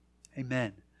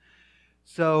Amen.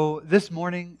 So this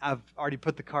morning, I've already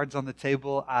put the cards on the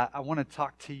table. I want to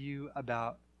talk to you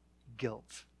about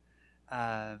guilt.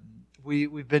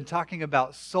 We've been talking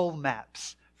about soul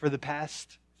maps for the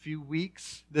past few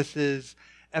weeks. This is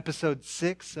episode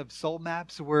 6 of Soul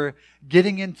Maps. We're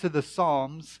getting into the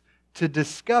Psalms to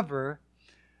discover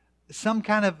some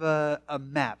kind of a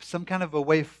map, some kind of a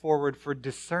way forward for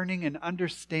discerning and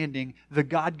understanding the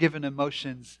God-given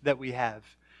emotions that we have.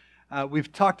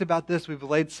 We've talked about this, we've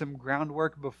laid some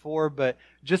groundwork before, but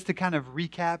just to kind of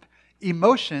recap,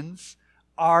 emotions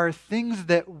are things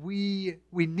that we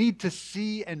need to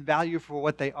see and value for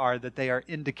what they are, that they are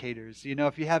indicators. You know,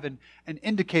 if you have an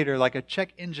indicator like a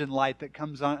check engine light that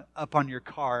comes up on your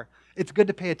car, it's good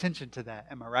to pay attention to that,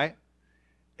 am I right?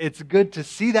 It's good to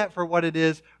see that for what it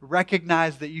is,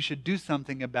 recognize that you should do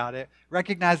something about it,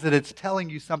 recognize that it's telling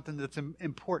you something that's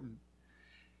important.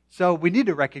 So we need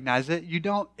to recognize it. You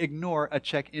don't ignore a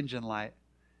check engine light.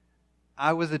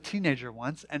 I was a teenager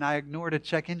once, and I ignored a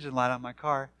check engine light on my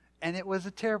car, and it was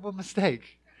a terrible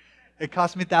mistake. It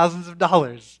cost me thousands of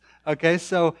dollars. Okay,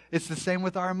 so it's the same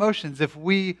with our emotions. If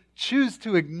we choose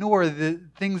to ignore the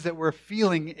things that we're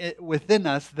feeling within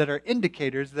us that are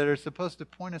indicators that are supposed to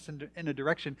point us in a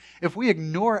direction, if we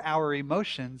ignore our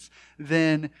emotions,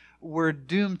 then we're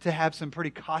doomed to have some pretty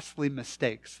costly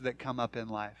mistakes that come up in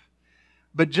life.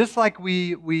 But just like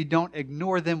we don't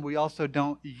ignore them, we also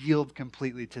don't yield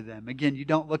completely to them. Again, you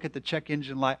don't look at the check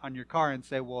engine light on your car and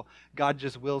say, well, God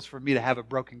just wills for me to have a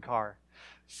broken car.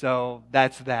 So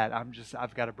that's that.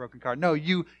 I've got a broken car. No,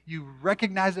 you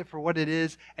recognize it for what it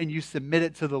is and you submit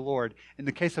it to the Lord. In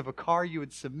the case of a car, you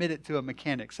would submit it to a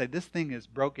mechanic. Say, this thing is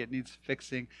broke, it needs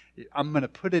fixing. I'm going to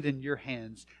put it in your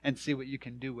hands and see what you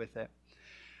can do with it.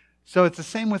 So it's the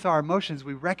same with our emotions.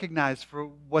 We recognize for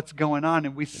what's going on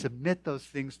and we submit those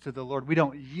things to the Lord. We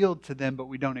don't yield to them, but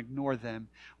we don't ignore them.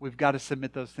 We've got to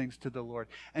submit those things to the Lord.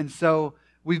 And so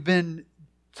we've been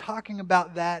talking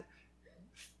about that.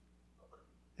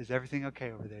 Is everything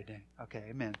okay over there, Dan? Okay,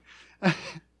 amen.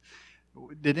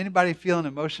 Did anybody feel an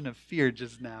emotion of fear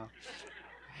just now?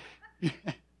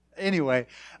 Anyway,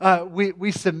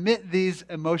 we submit these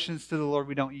emotions to the Lord.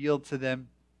 We don't yield to them.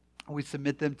 We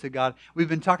submit them to God. We've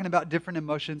been talking about different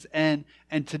emotions, and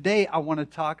today I want to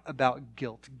talk about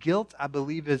guilt. Guilt, I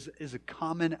believe, is a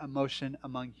common emotion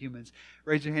among humans.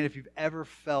 Raise your hand if you've ever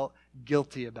felt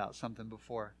guilty about something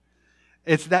before.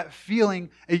 It's that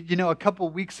feeling, you know, a couple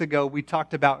weeks ago we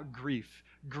talked about grief.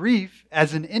 Grief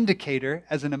as an indicator,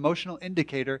 as an emotional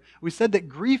indicator, we said that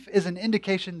grief is an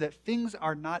indication that things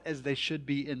are not as they should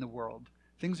be in the world.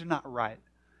 Things are not right.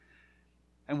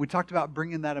 And we talked about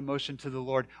bringing that emotion to the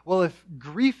Lord. Well, if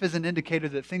grief is an indicator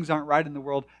that things aren't right in the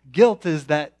world, guilt is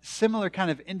that similar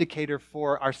kind of indicator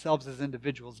for ourselves as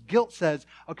individuals. Guilt says,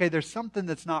 okay, there's something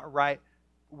that's not right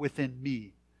within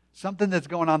me. Something that's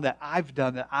going on that I've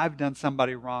done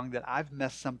somebody wrong, that I've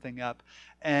messed something up,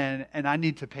 and I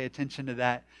need to pay attention to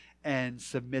that and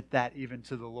submit that even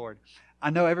to the Lord. I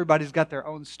know everybody's got their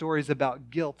own stories about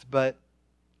guilt, but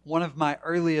one of my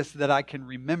earliest that I can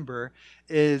remember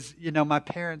is, you know, my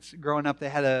parents growing up, they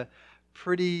had a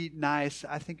pretty nice,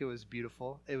 I think it was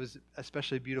beautiful. It was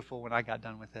especially beautiful when I got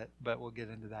done with it, but we'll get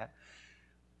into that.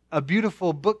 A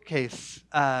beautiful bookcase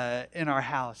in our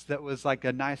house that was like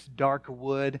a nice dark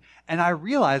wood. And I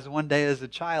realized one day as a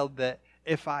child that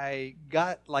if I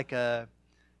got like a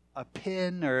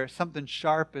pen or something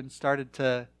sharp and started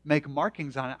to make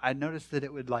markings on it, I noticed that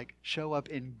it would like show up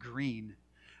in green.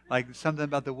 Like something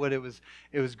about the wood, it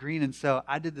was green. And so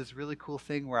I did this really cool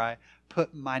thing where I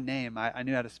put my name, I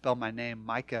knew how to spell my name,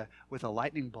 Micah, with a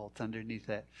lightning bolt underneath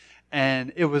it.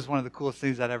 And it was one of the coolest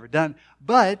things I'd ever done.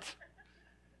 But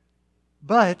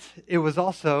it was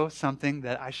also something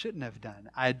that I shouldn't have done.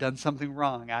 I had done something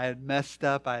wrong. I had messed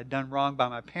up. I had done wrong by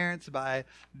my parents, by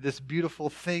this beautiful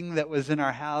thing that was in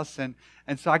our house. And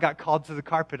so I got called to the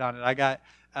carpet on it. I got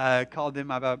called in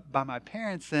by my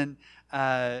parents, and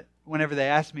whenever they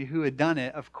asked me who had done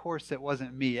it, of course it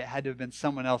wasn't me. It had to have been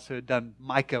someone else who had done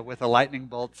Micah with a lightning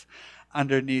bolt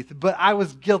underneath. But I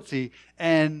was guilty,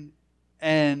 and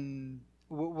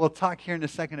we'll talk here in a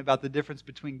second about the difference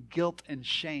between guilt and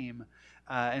shame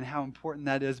and how important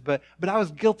that is. But I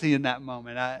was guilty in that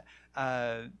moment.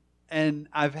 And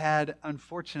I've had,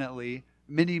 unfortunately,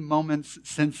 many moments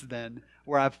since then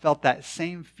where I've felt that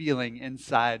same feeling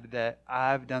inside that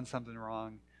I've done something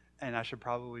wrong and I should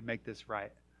probably make this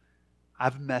right.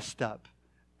 I've messed up,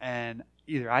 and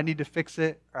either I need to fix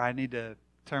it or I need to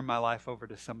turn my life over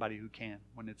to somebody who can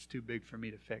when it's too big for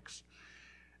me to fix.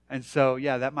 And so,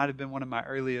 yeah, that might have been one of my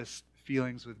earliest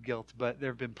feelings with guilt, but there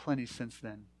have been plenty since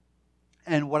then.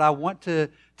 And what I want to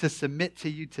submit to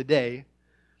you today,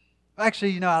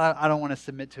 Actually, I don't want to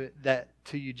submit that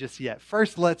to you just yet.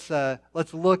 First, let's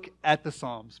look at the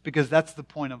Psalms, because that's the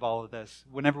point of all of this.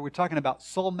 Whenever we're talking about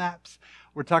soul maps,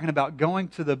 we're talking about going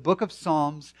to the book of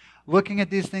Psalms, looking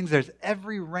at these things. There's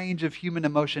every range of human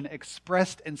emotion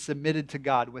expressed and submitted to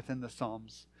God within the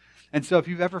Psalms. And so if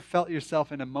you've ever felt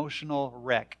yourself an emotional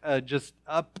wreck, just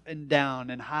up and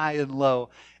down and high and low,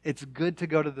 it's good to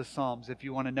go to the Psalms if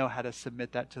you want to know how to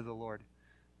submit that to the Lord.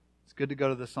 It's good to go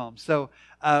to the Psalms. So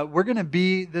we're going to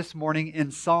be this morning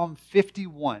in Psalm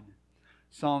 51.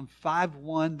 Psalm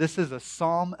 5:1. This is a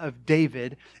Psalm of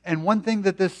David. And one thing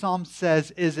that this Psalm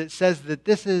says is it says that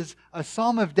this is a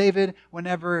Psalm of David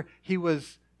whenever he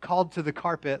was called to the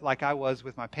carpet, like I was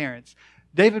with my parents.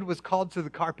 David was called to the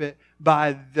carpet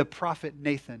by the prophet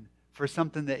Nathan for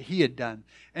something that he had done.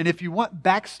 And if you want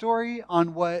backstory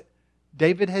on what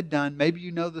David had done, maybe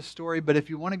you know the story, but if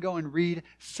you want to go and read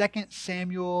 2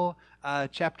 Samuel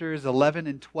chapters 11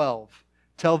 and 12,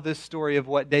 tell this story of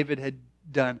what David had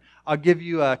done. I'll give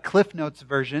you a Cliff Notes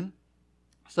version.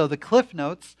 So the Cliff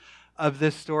Notes of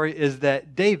this story is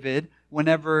that David,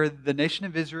 whenever the nation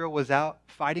of Israel was out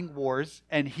fighting wars,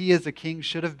 and he as a king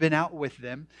should have been out with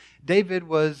them, David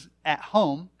was at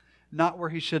home, not where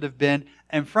he should have been.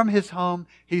 And from his home,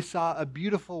 he saw a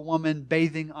beautiful woman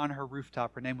bathing on her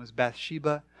rooftop. Her name was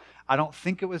Bathsheba. I don't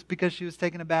think it was because she was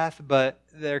taking a bath, but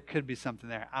there could be something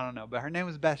there. I don't know. But her name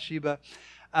was Bathsheba.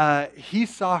 He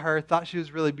saw her, thought she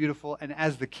was really beautiful. And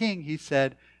as the king, he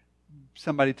said,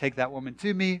 somebody take that woman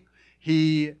to me.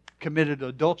 He committed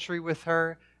adultery with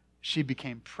her. She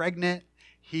became pregnant.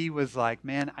 He was like,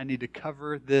 man, I need to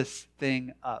cover this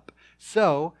thing up.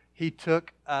 So he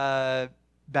took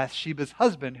Bathsheba's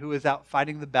husband, who was out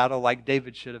fighting the battle like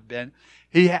David should have been.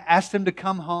 He asked him to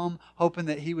come home, hoping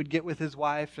that he would get with his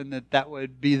wife and that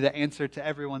would be the answer to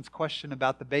everyone's question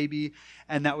about the baby,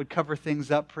 and that would cover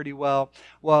things up pretty well.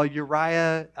 Well,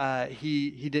 Uriah,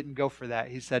 he didn't go for that.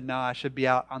 He said, no, I should be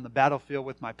out on the battlefield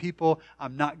with my people.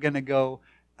 I'm not going to go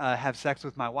have sex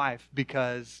with my wife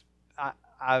because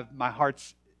my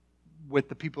heart's with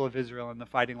the people of Israel and the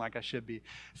fighting like I should be.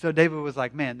 So David was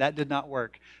like, man, that did not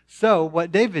work. So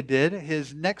what David did,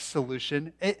 his next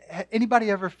solution,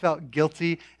 anybody ever felt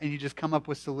guilty and you just come up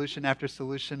with solution after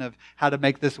solution of how to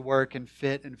make this work and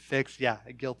fit and fix? Yeah,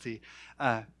 guilty.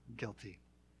 Guilty.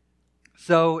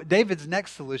 So David's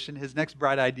next solution, his next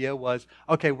bright idea was,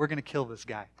 okay, we're going to kill this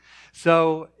guy.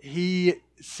 So he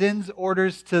sends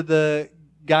orders to the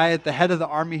guy at the head of the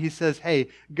army. He says, hey,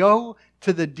 go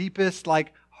to the deepest,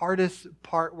 hardest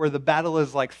part where the battle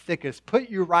is thickest.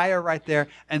 Put Uriah right there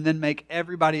and then make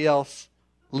everybody else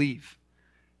leave.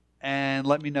 And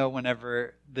let me know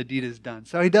whenever the deed is done.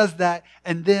 So he does that.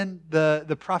 And then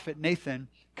the prophet Nathan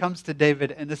comes to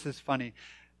David, and this is funny,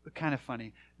 kind of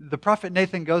funny. The prophet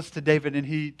Nathan goes to David and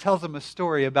he tells him a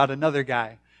story about another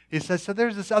guy. He says, so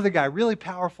there's this other guy, really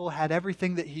powerful, had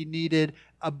everything that he needed,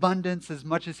 abundance, as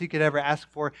much as he could ever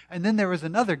ask for. And then there was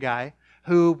another guy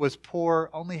who was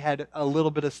poor, only had a little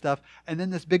bit of stuff. And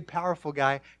then this big, powerful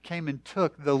guy came and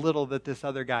took the little that this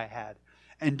other guy had.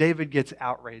 And David gets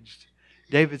outraged.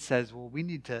 David says, well, we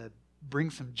need to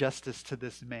bring some justice to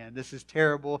this man. This is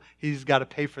terrible. He's got to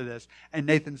pay for this. And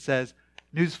Nathan says,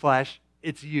 newsflash,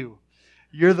 it's you.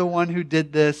 You're the one who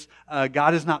did this.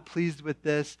 God is not pleased with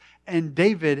this. And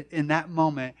David, in that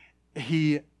moment,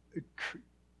 he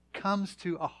comes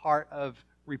to a heart of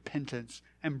repentance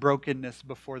and brokenness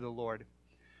before the Lord.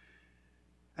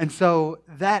 And so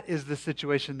that is the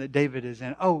situation that David is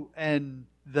in. Oh, and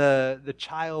the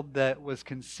child that was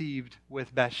conceived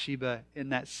with Bathsheba in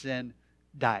that sin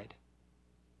died.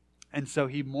 And so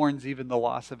he mourns even the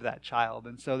loss of that child.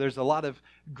 And so there's a lot of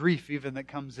grief even that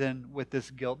comes in with this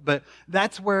guilt. But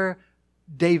that's where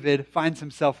David finds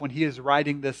himself when he is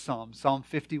writing this psalm, Psalm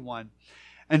 51.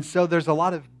 And so there's a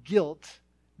lot of guilt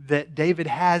that David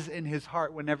has in his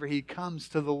heart whenever he comes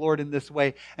to the Lord in this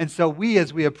way. And so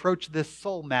as we approach this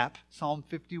soul map, Psalm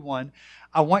 51,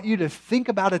 I want you to think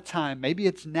about a time, maybe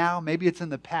it's now, maybe it's in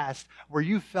the past, where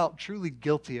you felt truly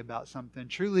guilty about something,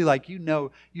 truly like you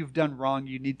know you've done wrong,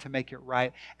 you need to make it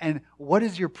right. And what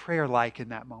is your prayer like in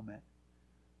that moment?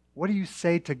 What do you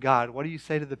say to God? What do you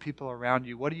say to the people around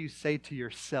you? What do you say to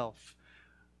yourself?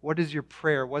 What is your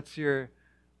prayer? What's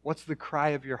the cry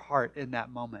of your heart in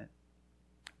that moment?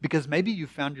 Because maybe you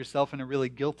found yourself in a really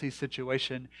guilty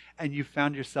situation and you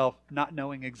found yourself not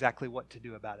knowing exactly what to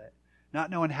do about it.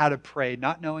 Not knowing how to pray,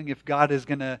 not knowing if God is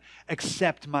going to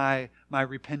accept my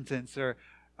repentance or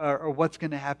what's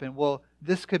going to happen. Well,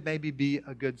 this could maybe be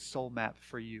a good soul map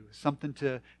for you, something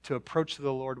to approach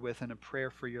the Lord with in a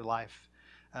prayer for your life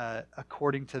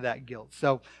according to that guilt.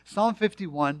 So Psalm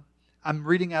 51, I'm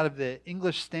reading out of the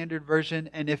English Standard Version,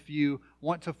 and if you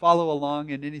want to follow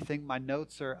along in anything, my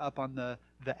notes are up on the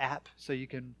app, so you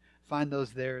can find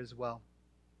those there as well.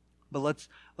 But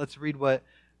let's read what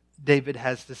David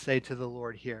has to say to the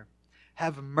Lord here.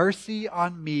 Have mercy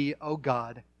on me, O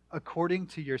God, according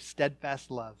to your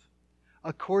steadfast love.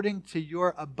 According to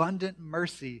your abundant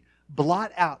mercy,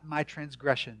 blot out my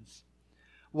transgressions.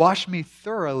 Wash me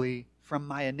thoroughly from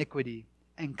my iniquity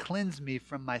and cleanse me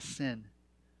from my sin.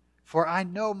 For I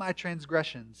know my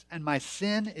transgressions, and my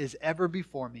sin is ever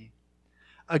before me.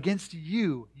 Against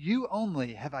you, you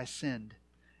only have I sinned,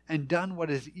 and done what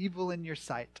is evil in your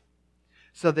sight,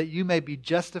 so that you may be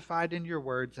justified in your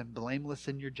words and blameless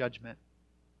in your judgment.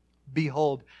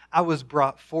 Behold, I was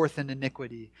brought forth in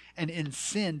iniquity, and in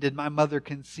sin did my mother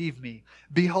conceive me.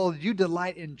 Behold, you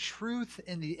delight in truth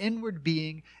in the inward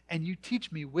being, and you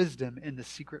teach me wisdom in the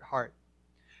secret heart.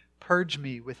 Purge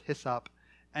me with hyssop,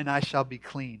 and I shall be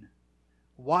clean.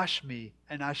 Wash me,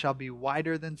 and I shall be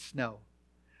whiter than snow.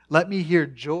 Let me hear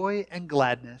joy and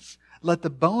gladness. Let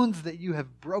the bones that you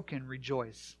have broken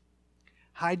rejoice.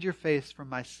 Hide your face from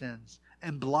my sins,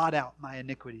 and blot out my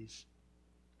iniquities.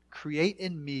 Create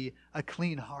in me a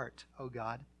clean heart, O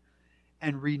God,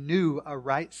 and renew a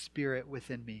right spirit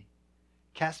within me.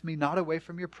 Cast me not away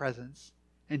from your presence,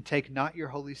 and take not your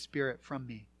Holy Spirit from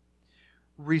me.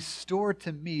 Restore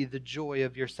to me the joy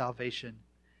of your salvation,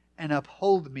 and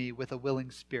uphold me with a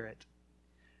willing spirit.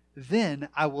 Then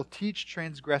I will teach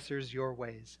transgressors your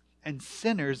ways, and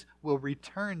sinners will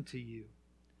return to you.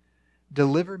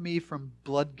 Deliver me from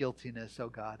blood guiltiness, O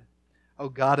God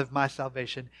of my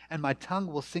salvation, and my tongue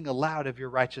will sing aloud of your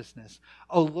righteousness.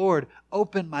 O Lord,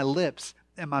 open my lips,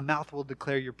 and my mouth will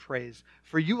declare your praise.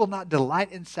 For you will not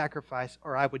delight in sacrifice,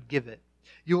 or I would give it.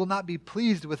 You will not be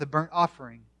pleased with a burnt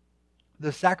offering.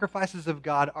 The sacrifices of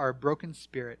God are a broken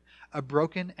spirit, a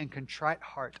broken and contrite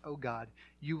heart, O God,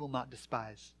 you will not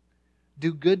despise.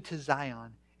 Do good to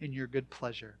Zion in your good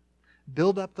pleasure.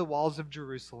 Build up the walls of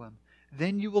Jerusalem.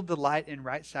 Then you will delight in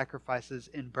right sacrifices,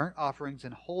 in burnt offerings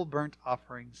and whole burnt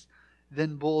offerings.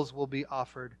 Then bulls will be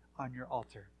offered on your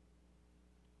altar.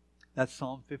 That's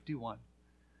Psalm 51.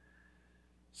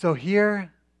 So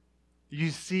here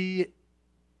you see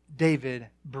David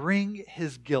bring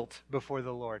his guilt before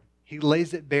the Lord. He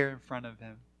lays it bare in front of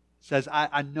him. Says,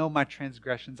 I know my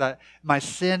transgressions. My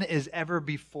sin is ever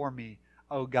before me,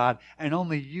 O God, and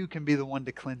only you can be the one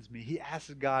to cleanse me. He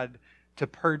asks God to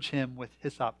purge him with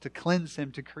hyssop, to cleanse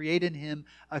him, to create in him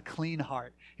a clean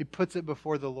heart. He puts it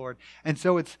before the Lord. And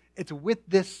so it's with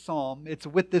this psalm, it's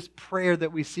with this prayer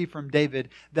that we see from David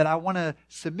that I want to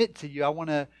submit to you. I want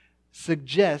to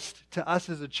suggest to us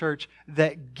as a church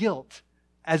that guilt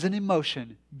as an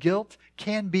emotion, guilt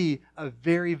can be a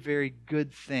very, very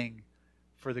good thing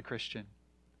for the Christian.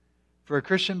 For a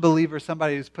Christian believer,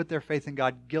 somebody who's put their faith in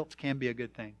God, guilt can be a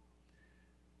good thing.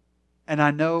 And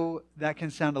I know that can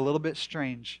sound a little bit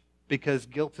strange because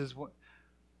guilt is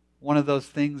one of those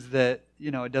things that,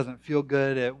 it doesn't feel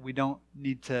good. We don't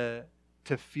need to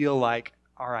feel like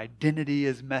our identity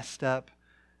is messed up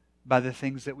by the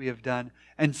things that we have done.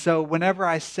 And so whenever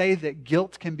I say that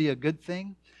guilt can be a good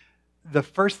thing, the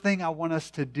first thing I want us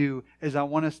to do is I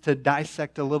want us to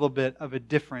dissect a little bit of a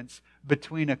difference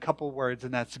between a couple words,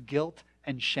 and that's guilt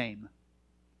and shame.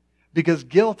 Because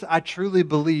guilt, I truly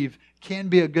believe, can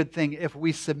be a good thing if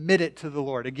we submit it to the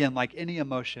Lord. Again, like any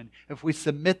emotion, if we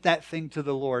submit that thing to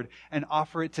the Lord and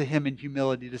offer it to Him in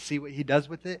humility to see what He does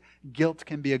with it, guilt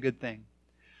can be a good thing.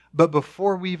 But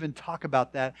before we even talk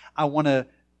about that, I want to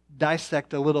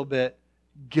dissect a little bit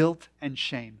guilt and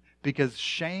shame. Because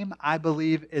shame, I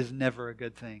believe, is never a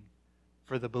good thing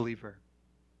for the believer.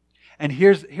 And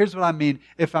here's what I mean.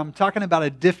 If I'm talking about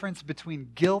a difference between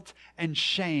guilt and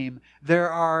shame, there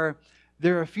are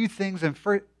a few things. And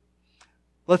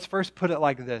let's first put it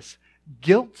like this.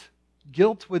 Guilt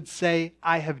would say,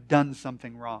 I have done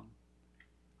something wrong.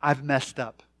 I've messed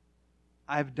up.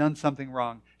 I've done something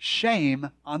wrong.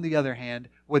 Shame, on the other hand,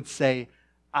 would say,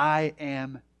 I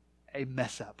am a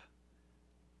mess up.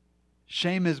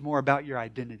 Shame is more about your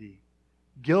identity.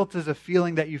 Guilt is a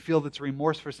feeling that you feel that's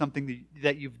remorse for something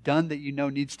that you've done that you know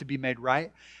needs to be made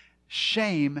right.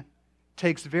 Shame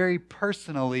takes very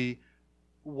personally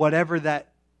whatever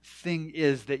that thing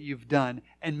is that you've done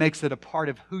and makes it a part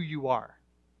of who you are.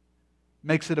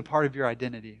 Makes it a part of your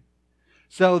identity.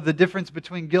 So the difference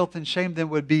between guilt and shame then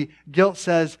would be guilt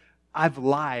says, I've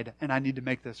lied and I need to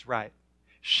make this right.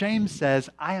 Shame says,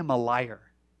 I am a liar.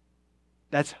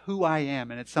 That's who I am,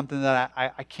 and it's something that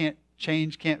I can't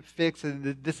change, can't fix, and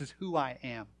this is who I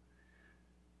am.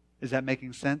 Is that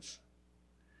making sense?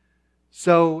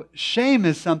 So shame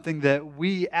is something that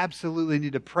we absolutely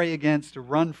need to pray against,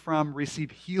 run from,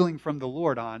 receive healing from the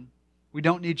Lord on. We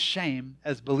don't need shame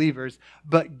as believers,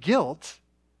 but guilt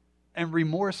and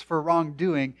remorse for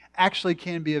wrongdoing actually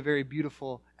can be a very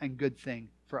beautiful and good thing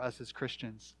for us as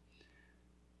Christians.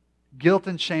 Guilt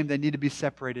and shame, they need to be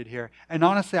separated here. And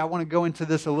honestly, I want to go into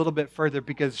this a little bit further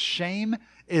because shame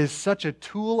is such a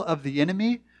tool of the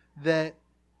enemy that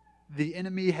the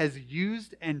enemy has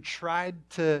used and tried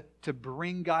to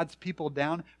bring God's people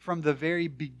down from the very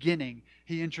beginning.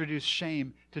 He introduced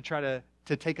shame to try to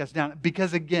take us down.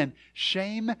 Because again,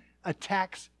 shame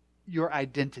attacks your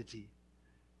identity.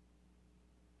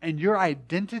 And your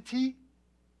identity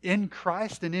in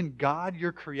Christ and in God,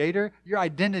 your Creator, your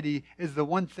identity is the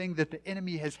one thing that the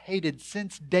enemy has hated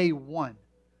since day one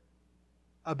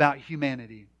about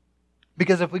humanity.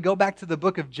 Because if we go back to the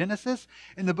book of Genesis,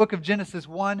 in the book of Genesis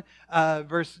 1,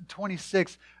 verse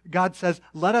 26, God says,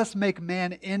 "Let us make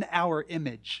man in our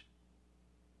image."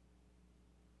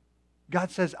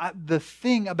 God says, the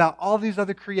thing about all these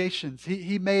other creations,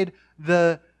 He made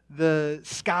the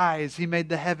skies, He made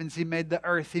the heavens, He made the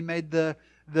earth, He made the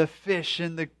fish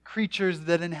and the creatures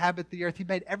that inhabit the earth. He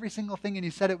made every single thing and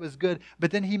He said it was good.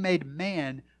 But then He made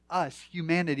man, us,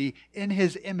 humanity, in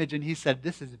His image, and He said,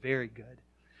 "This is very good."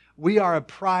 We are a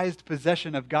prized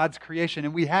possession of God's creation,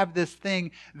 and we have this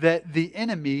thing that the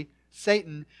enemy,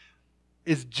 Satan,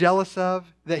 is jealous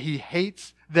of, that he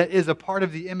hates, that is a part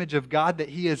of the image of God that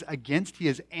he is against. He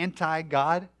is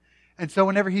anti-God. And so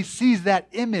whenever he sees that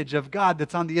image of God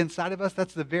that's on the inside of us,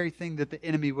 that's the very thing that the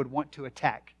enemy would want to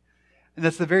attack. And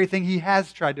that's the very thing he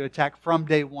has tried to attack from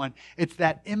day one. It's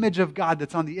that image of God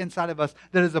that's on the inside of us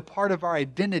that is a part of our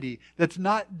identity, that's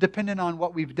not dependent on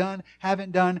what we've done,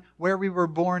 haven't done, where we were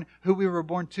born, who we were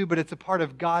born to, but it's a part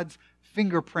of God's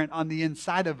fingerprint on the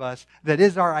inside of us that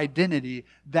is our identity.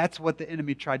 That's what the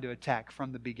enemy tried to attack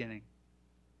from the beginning.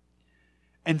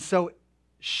 And so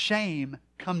shame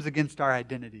comes against our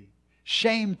identity.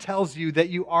 Shame tells you that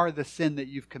you are the sin that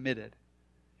you've committed.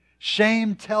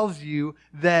 Shame tells you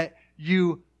that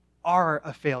you are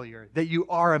a failure, that you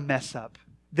are a mess up,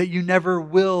 that you never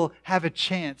will have a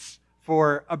chance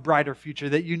for a brighter future,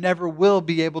 that you never will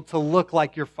be able to look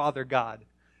like your Father God.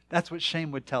 That's what shame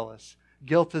would tell us.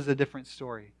 Guilt is a different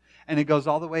story. And it goes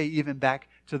all the way even back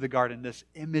to the garden, this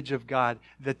image of God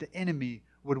that the enemy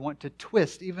would want to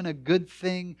twist, even a good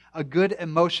thing, a good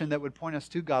emotion that would point us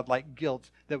to God, like guilt,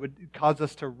 that would cause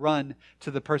us to run to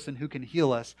the person who can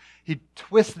heal us. He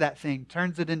twists that thing,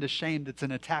 turns it into shame that's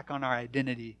an attack on our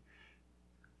identity.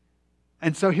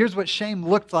 And so here's what shame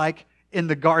looked like in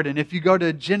the garden. If you go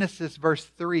to Genesis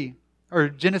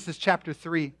Genesis chapter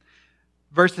 3,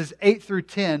 verses 8 through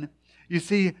 10, you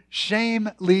see shame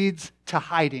leads to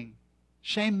hiding.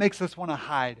 Shame makes us want to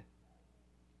hide.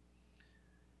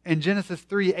 In Genesis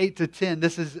 3, 8 to 10,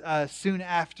 this is soon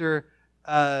after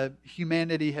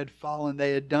humanity had fallen.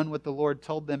 They had done what the Lord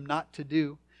told them not to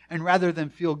do. And rather than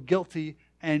feel guilty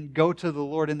and go to the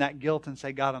Lord in that guilt and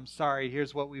say, "God, I'm sorry,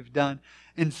 here's what we've done,"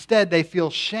 instead they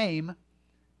feel shame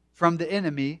from the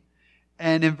enemy.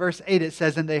 And in verse 8 it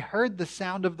says, "And they heard the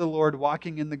sound of the Lord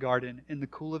walking in the garden in the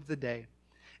cool of the day.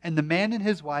 And the man and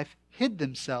his wife hid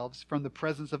themselves from the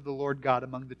presence of the Lord God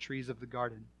among the trees of the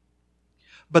garden.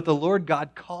 But the Lord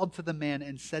God called to the man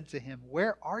and said to him,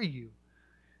 'Where are you?'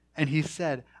 And he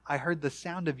said, 'I heard the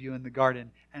sound of you in the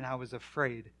garden, and I was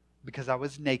afraid because I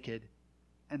was naked,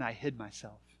 and I hid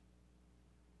myself.'"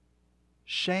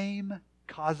 Shame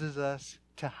causes us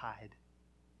to hide.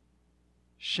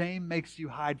 Shame makes you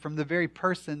hide from the very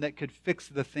person that could fix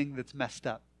the thing that's messed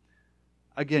up.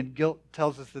 Again, guilt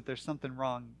tells us that there's something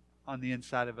wrong on the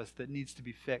inside of us that needs to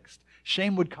be fixed.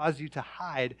 Shame would cause you to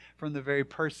hide from the very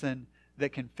person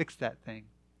that can fix that thing.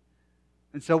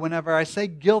 And so whenever I say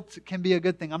guilt can be a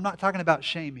good thing, I'm not talking about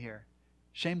shame here.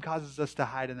 Shame causes us to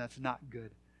hide, and that's not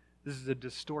good. This is a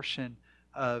distortion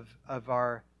of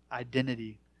our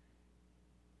identity.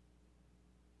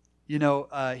 You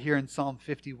know, here in Psalm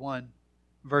 51,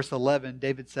 verse 11,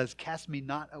 David says, "Cast me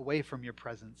not away from your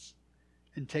presence,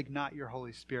 and take not your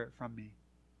Holy Spirit from me."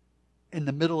 In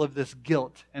the middle of this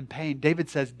guilt and pain, David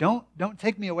says, don't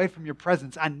take me away from your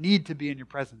presence. I need to be in your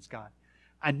presence, God.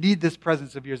 I need this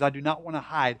presence of yours. I do not want to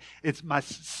hide. It's my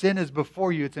sin is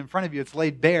before you. It's in front of you. It's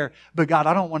laid bare. But God,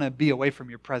 I don't want to be away from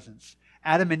your presence.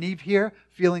 Adam and Eve here,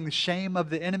 feeling the shame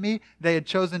of the enemy, they had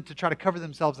chosen to try to cover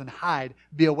themselves and hide,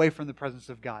 be away from the presence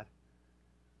of God.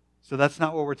 So that's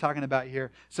not what we're talking about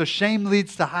here. So shame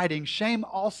leads to hiding. Shame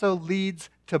also leads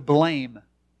to blame.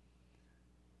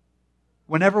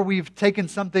 Whenever we've taken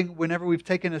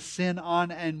a sin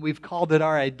on and we've called it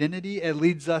our identity, it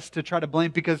leads us to try to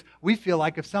blame, because we feel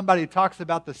like if somebody talks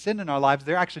about the sin in our lives,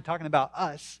 they're actually talking about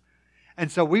us. And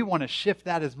so we want to shift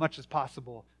that as much as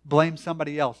possible. Blame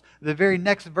somebody else. The very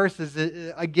next verse is,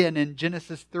 again, in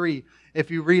Genesis 3.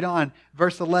 If you read on,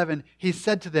 verse 11, he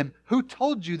said to them, "Who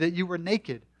told you that you were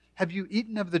naked? Have you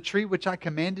eaten of the tree which I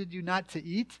commanded you not to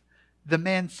eat?" The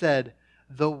man said,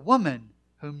 "The woman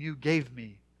whom you gave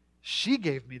me, she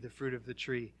gave me the fruit of the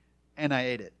tree, and I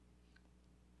ate it."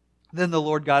 Then the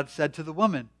Lord God said to the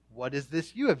woman, "What is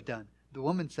this you have done?" The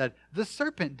woman said, "The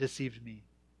serpent deceived me,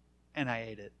 and I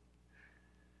ate it."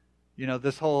 You know,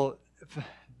 the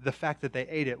fact that they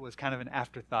ate it was kind of an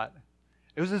afterthought.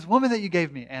 It was this woman that you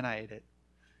gave me, and I ate it.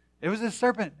 It was this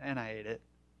serpent, and I ate it.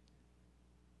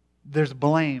 There's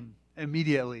blame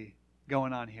immediately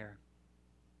going on here.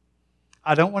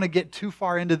 I don't want to get too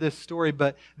far into this story,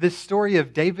 but this story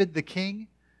of David the king,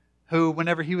 who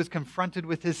whenever he was confronted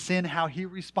with his sin, how he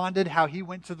responded, how he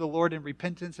went to the Lord in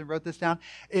repentance and wrote this down,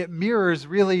 it mirrors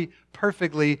really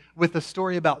perfectly with the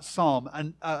story about Saul,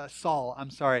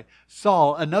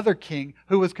 another king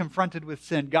who was confronted with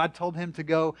sin. God told him to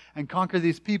go and conquer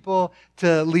these people,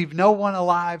 to leave no one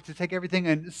alive, to take everything.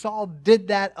 And Saul did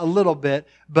that a little bit,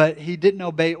 but he didn't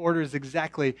obey orders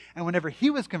exactly. And whenever he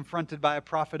was confronted by a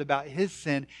prophet about his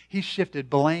sin, he shifted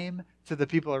blame to the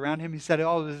people around him. He said,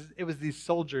 it was these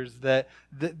soldiers that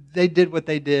they did what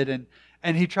they did,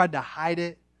 and he tried to hide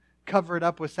it, cover it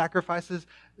up with sacrifices.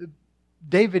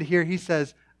 David here, he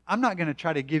says, "I'm not going to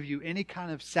try to give you any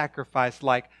kind of sacrifice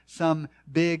like some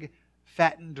big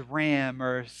fattened ram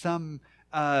or some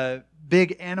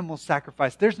big animal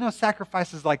sacrifice. There's no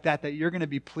sacrifices like that you're going to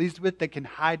be pleased with that can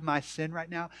hide my sin right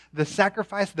now. The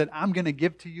sacrifice that I'm going to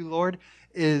give to you, Lord,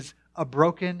 is a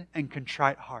broken and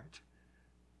contrite heart.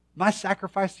 My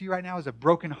sacrifice to you right now is a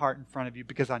broken heart in front of you,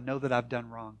 because I know that I've done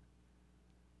wrong.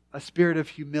 A spirit of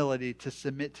humility to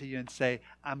submit to you and say,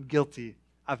 I'm guilty.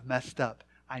 I've messed up.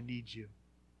 I need you."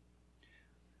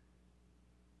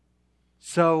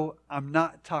 So I'm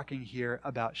not talking here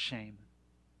about shame.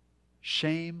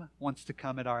 Shame wants to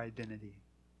come at our identity.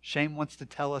 Shame wants to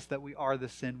tell us that we are the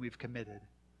sin we've committed.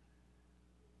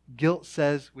 Guilt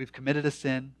says we've committed a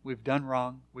sin, we've done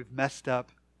wrong, we've messed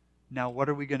up. Now what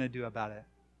are we going to do about it?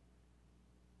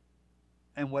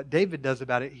 And what David does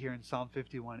about it here in Psalm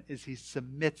 51 is he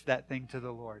submits that thing to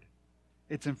the Lord.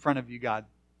 It's in front of you, God.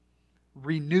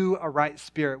 Renew a right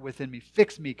spirit within me.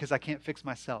 Fix me, because I can't fix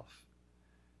myself.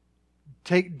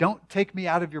 Don't take me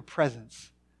out of your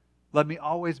presence. Let me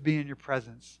always be in your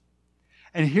presence.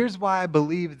 And here's why I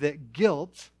believe that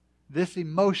guilt, this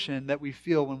emotion that we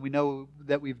feel when we know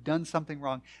that we've done something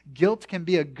wrong, guilt can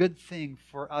be a good thing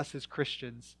for us as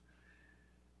Christians,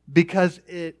 because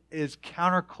it is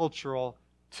countercultural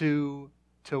to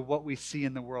what we see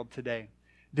in the world today.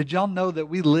 Did y'all know that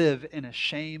we live in a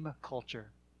shame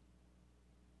culture?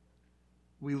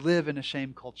 We live in a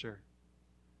shame culture.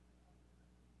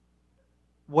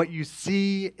 What you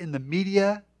see in the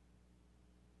media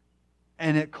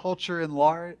and in culture at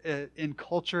large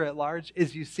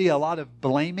is you see a lot of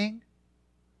blaming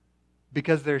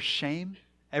because there's shame.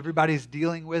 Everybody's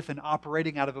dealing with and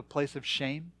operating out of a place of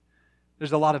shame.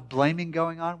 There's a lot of blaming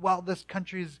going on. Well, this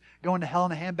country's going to hell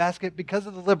in a handbasket because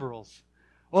of the liberals.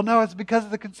 Well, no, it's because of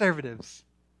the conservatives.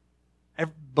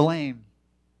 Blame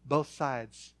both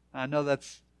sides. I know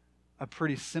that's a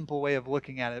pretty simple way of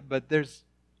looking at it, but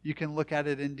you can look at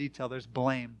it in detail. There's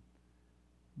blame.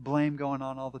 Blame going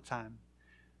on all the time.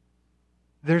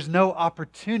 There's no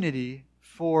opportunity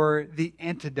for the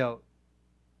antidote.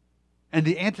 And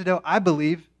the antidote, I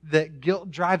believe, that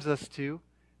guilt drives us to,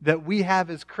 that we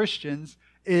have as Christians,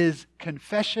 is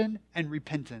confession and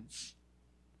repentance.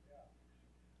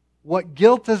 What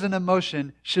guilt as an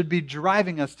emotion should be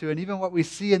driving us to, and even what we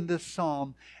see in this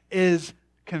psalm, is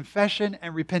confession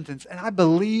and repentance. And I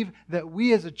believe that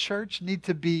we as a church need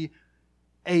to be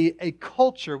a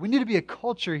culture. We need to be a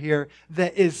culture here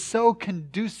that is so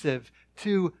conducive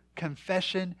to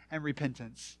confession and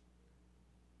repentance.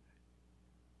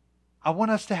 I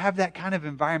want us to have that kind of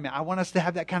environment. I want us to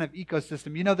have that kind of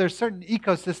ecosystem. You know, there's certain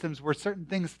ecosystems where certain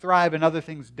things thrive and other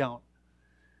things don't.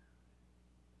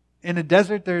 In a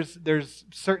desert, there's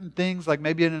certain things, like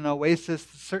maybe in an oasis,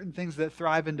 certain things that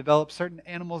thrive and develop, certain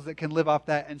animals that can live off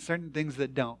that, and certain things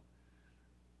that don't.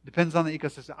 Depends on the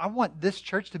ecosystem. I want this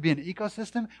church to be an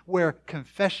ecosystem where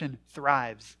confession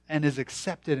thrives and is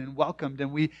accepted and welcomed,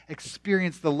 and we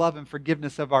experience the love and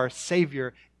forgiveness of our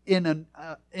Savior in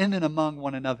and among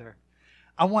one another.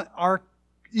 I want our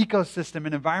ecosystem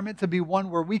and environment to be one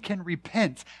where we can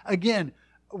repent. Again,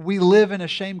 we live in a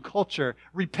shame culture.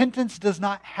 Repentance does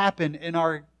not happen in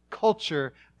our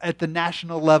culture at the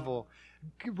national level.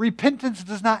 Repentance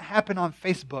does not happen on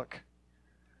Facebook.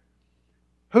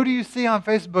 Who do you see on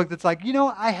Facebook that's like,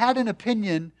 I had an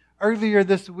opinion earlier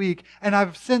this week, and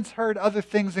I've since heard other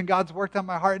things, and God's worked on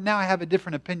my heart, and now I have a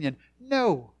different opinion?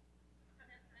 No.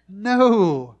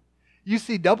 You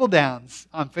see double downs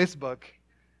on Facebook.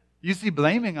 You see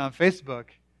blaming on Facebook.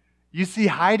 You see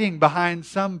hiding behind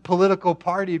some political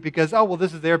party because,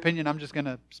 this is their opinion. I'm just going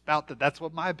to spout that that's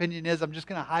what my opinion is. I'm just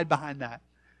going to hide behind that.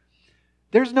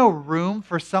 There's no room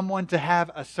for someone to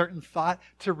have a certain thought,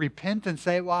 to repent and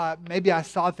say, maybe I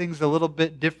saw things a little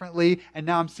bit differently and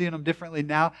now I'm seeing them differently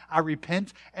now. I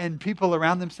repent. And people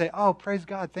around them say, praise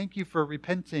God. Thank you for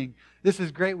repenting. This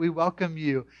is great. We welcome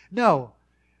you. No.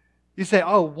 You say,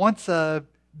 once a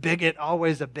bigot,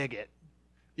 always a bigot.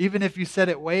 Even if you said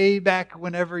it way back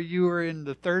whenever you were in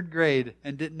the 3rd grade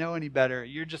and didn't know any better,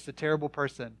 you're just a terrible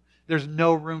person. There's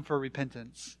no room for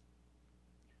repentance.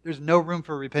 There's no room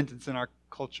for repentance in our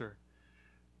culture.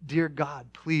 Dear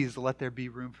God, please let there be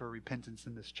room for repentance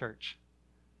in this church.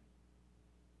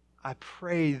 I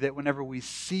pray that whenever we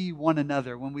see one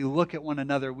another, when we look at one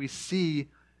another, we see,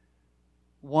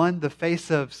 one, the face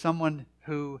of someone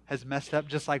who has messed up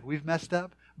just like we've messed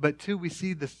up, but 2, we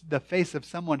see the face of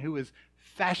someone who is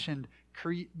fashioned,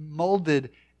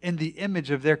 molded in the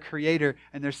image of their Creator,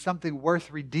 and there's something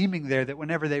worth redeeming there, that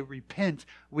whenever they repent,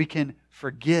 we can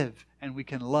forgive and we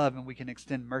can love and we can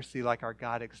extend mercy like our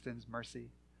God extends mercy.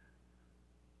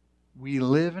 We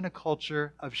live in a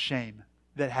culture of shame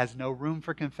that has no room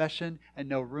for confession and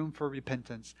no room for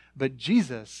repentance. But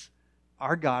Jesus,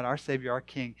 our God, our Savior, our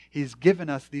King, He's given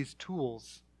us these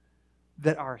tools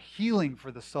that are healing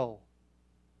for the soul.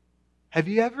 Have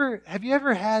you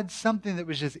ever had something that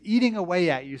was just eating away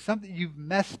at you, something you've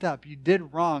messed up, you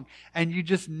did wrong, and you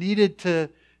just needed to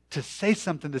say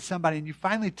something to somebody, and you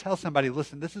finally tell somebody,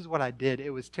 listen, this is what I did. It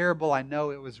was terrible. I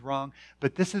know it was wrong,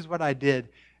 but this is what I did.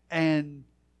 And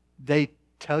they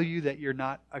tell you that you're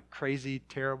not a crazy,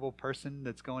 terrible person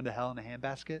that's going to hell in a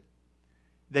handbasket.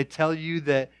 They tell you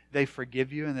that they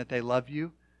forgive you and that they love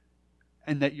you,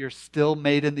 and that you're still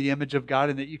made in the image of God,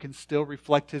 and that you can still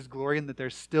reflect His glory, and that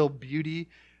there's still beauty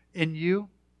in you.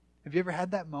 Have you ever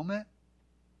had that moment?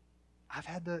 I've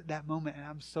had that moment, and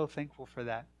I'm so thankful for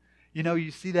that. You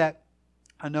see that.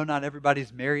 I know not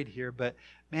everybody's married here, but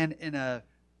man, in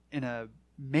a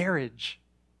marriage,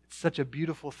 it's such a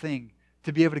beautiful thing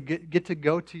to be able to get to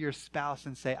go to your spouse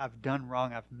and say, I've done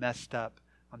wrong, I've messed up,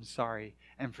 I'm sorry,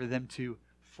 and for them to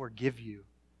forgive you.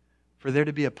 For there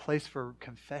to be a place for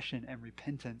confession and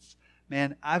repentance.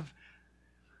 Man, I've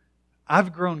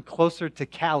grown closer to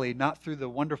Callie, not through the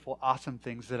wonderful, awesome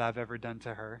things that I've ever done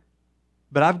to her,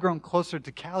 but I've grown closer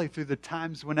to Callie through the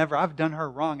times whenever I've done her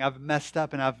wrong, I've messed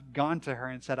up, and I've gone to her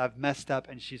and said, I've messed up,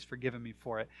 and she's forgiven me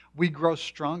for it. We grow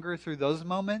stronger through those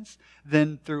moments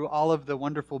than through all of the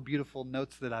wonderful, beautiful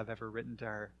notes that I've ever written to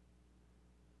her.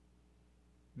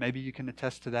 Maybe you can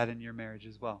attest to that in your marriage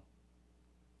as well,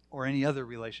 or any other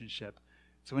relationship.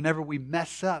 So whenever we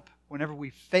mess up, whenever we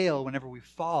fail, whenever we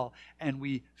fall, and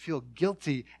we feel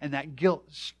guilty, and that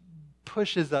guilt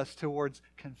pushes us towards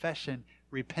confession,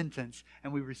 repentance,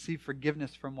 and we receive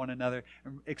forgiveness from one another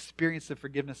and experience the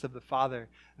forgiveness of the Father,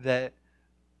 that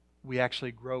we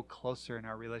actually grow closer and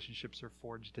our relationships are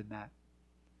forged in that.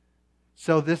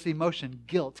 So this emotion,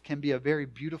 guilt, can be a very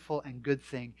beautiful and good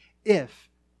thing if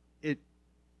it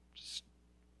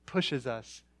pushes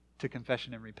us to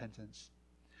confession and repentance.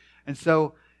 And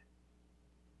so,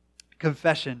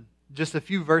 confession, just a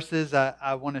few verses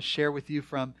I want to share with you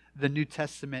from the New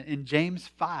Testament. In James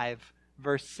 5,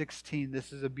 verse 16,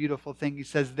 this is a beautiful thing. He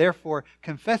says, therefore,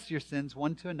 confess your sins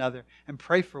one to another and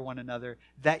pray for one another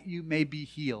that you may be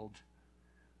healed.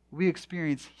 We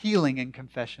experience healing in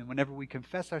confession. Whenever we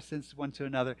confess our sins one to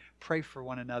another, pray for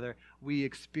one another, we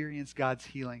experience God's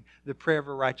healing. The prayer of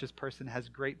a righteous person has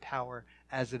great power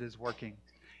as it is working.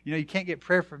 You can't get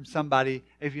prayer from somebody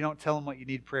if you don't tell them what you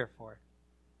need prayer for.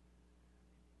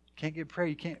 You can't get prayer.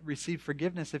 You can't receive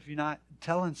forgiveness if you're not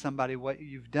telling somebody what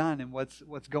you've done and what's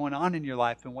going on in your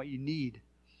life and what you need.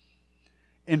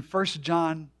 In 1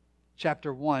 John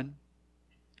chapter 1,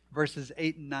 verses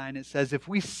 8 and 9, it says, if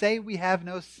we say we have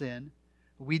no sin,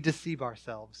 we deceive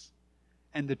ourselves,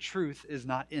 and the truth is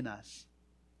not in us.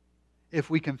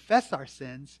 If we confess our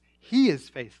sins, He is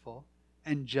faithful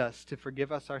and just to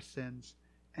forgive us our sins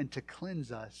and to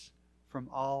cleanse us from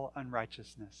all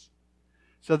unrighteousness.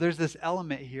 So there's this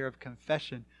element here of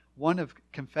confession, one of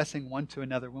confessing one to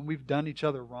another. When we've done each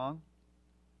other wrong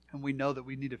and we know that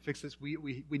we need to fix this,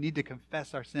 we need to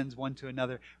confess our sins one to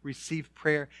another, receive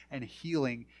prayer and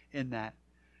healing in that.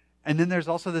 And then there's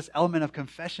also this element of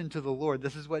confession to the Lord.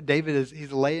 This is what David is.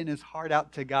 He's laying his heart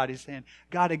out to God. He's saying,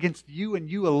 God, against you and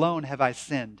you alone have I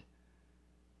sinned.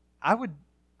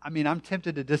 I'm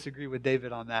tempted to disagree with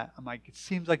David on that. I'm like, it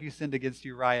seems like you sinned against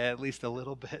Uriah at least a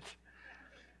little bit.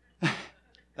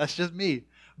 That's just me.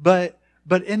 But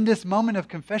in this moment of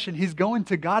confession, he's going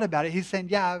to God about it. He's saying,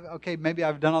 yeah, okay, maybe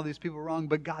I've done all these people wrong,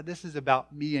 but God, this is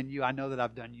about me and you. I know that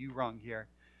I've done you wrong here.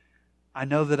 I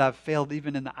know that I've failed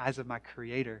even in the eyes of my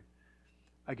Creator.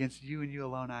 Against you and you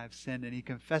alone I have sinned. And he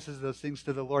confesses those things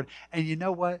to the Lord. And you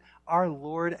know what? Our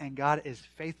Lord and God is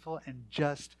faithful and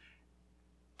just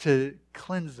to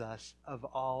cleanse us of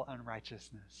all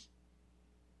unrighteousness.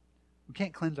 We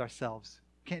can't cleanse ourselves.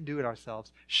 We can't do it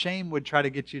ourselves. Shame would try to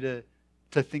get you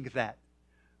to think that.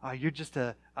 Oh, you're just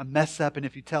a mess up, and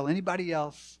if you tell anybody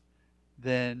else,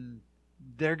 then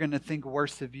they're going to think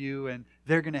worse of you, and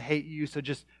they're going to hate you, so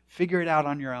just figure it out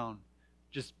on your own.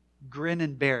 Just grin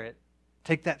and bear it.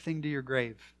 Take that thing to your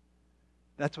grave.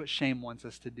 That's what shame wants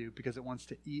us to do, because it wants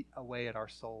to eat away at our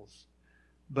souls.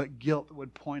 But guilt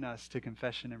would point us to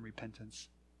confession and repentance.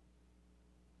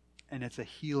 And it's a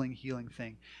healing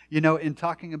thing. You know, in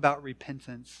talking about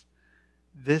repentance,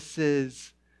 this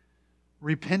is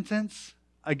repentance.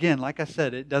 Again, like I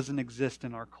said, it doesn't exist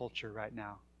in our culture right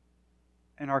now.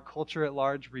 In our culture at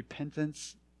large,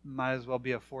 repentance might as well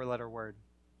be a 4-letter word.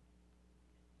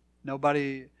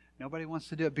 Nobody wants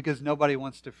to do it because nobody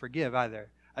wants to forgive either.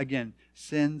 Again,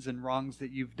 sins and wrongs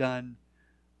that you've done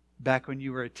back when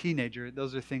you were a teenager,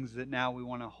 those are things that now we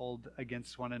want to hold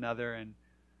against one another and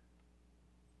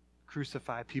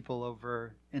crucify people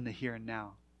over in the here and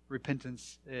now.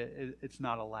 Repentance, it's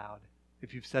not allowed.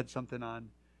 If you've said something on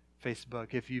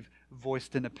Facebook, if you've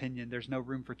voiced an opinion, there's no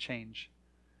room for change.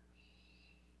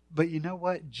 But you know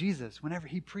what? Jesus, whenever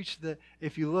he preached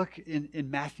if you look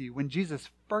in Matthew, when Jesus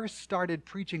first started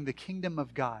preaching the kingdom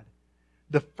of God,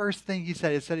 the first thing he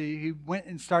said, he went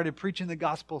and started preaching the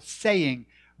gospel saying,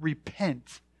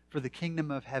 repent, for the kingdom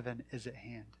of heaven is at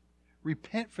hand.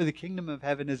 Repent, for the kingdom of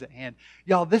heaven is at hand.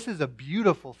 Y'all, this is a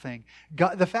beautiful thing.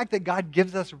 God, the fact that God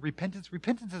gives us repentance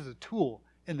is a tool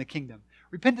in the kingdom.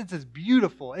 Repentance is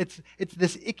beautiful. It's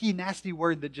this icky, nasty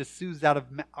word that just soothes out of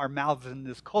our mouths in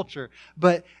this culture.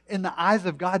 But in the eyes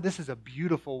of God, this is a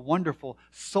beautiful, wonderful,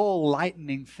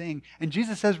 soul-lightening thing. And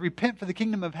Jesus says, repent, for the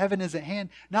kingdom of heaven is at hand.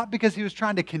 Not because he was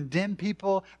trying to condemn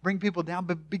people, bring people down,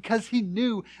 but because he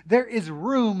knew there is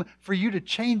room for you to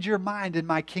change your mind in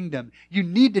my kingdom. You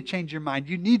need to change your mind.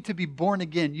 You need to be born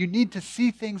again. You need to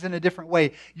see things in a different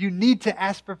way. You need to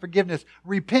ask for forgiveness.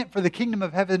 Repent, for the kingdom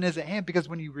of heaven is at hand, because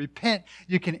when you repent,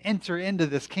 you can enter into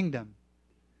this kingdom.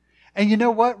 And you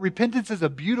know what? Repentance is a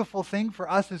beautiful thing for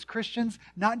us as Christians,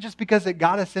 not just because it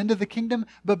got us into the kingdom,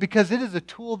 but because it is a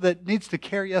tool that needs to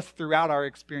carry us throughout our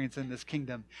experience in this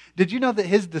kingdom. Did you know that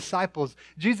his disciples,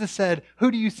 Jesus said,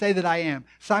 who do you say that I am?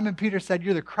 Simon Peter said,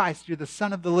 you're the Christ, you're the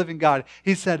Son of the living God.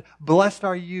 He said, blessed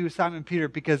are you, Simon Peter,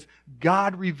 because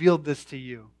God revealed this to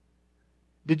you.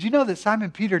 Did you know that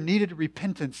Simon Peter needed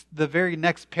repentance the very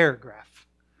next paragraph?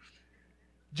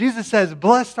 Jesus says,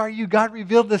 blessed are you, God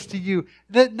revealed this to you.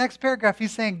 The next paragraph,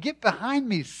 he's saying, get behind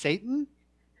me, Satan.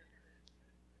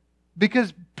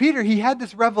 Because Peter, he had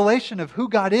this revelation of who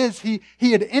God is. He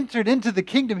had entered into the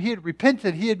kingdom. He had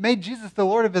repented. He had made Jesus the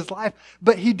Lord of his life.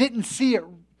 But he didn't see it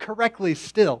correctly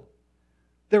still.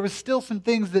 There was still some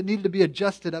things that needed to be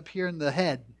adjusted up here in the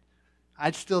head.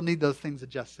 I'd still need those things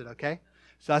adjusted, okay?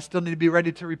 So I still need to be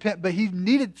ready to repent. But he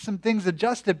needed some things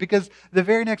adjusted because the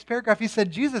very next paragraph, he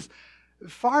said, Jesus,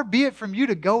 far be it from you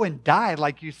to go and die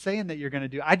like you're saying that you're going to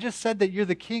do. I just said that you're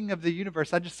the king of the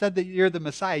universe. I just said that you're the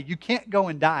Messiah. You can't go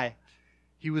and die.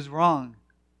 He was wrong.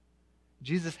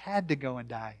 Jesus had to go and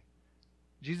die.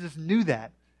 Jesus knew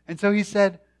that. And so he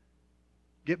said,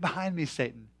 get behind me,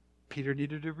 Satan. Peter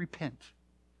needed to repent.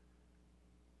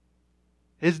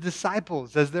 His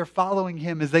disciples, as they're following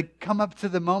him, as they come up to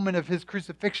the moment of his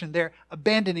crucifixion, they're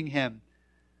abandoning him.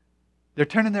 They're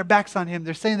turning their backs on him.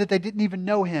 They're saying that they didn't even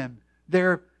know him.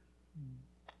 They're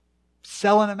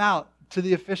selling him out to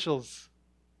the officials,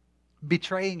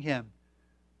 betraying him.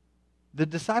 The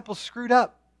disciples screwed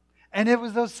up. And it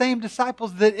was those same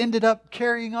disciples that ended up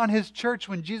carrying on his church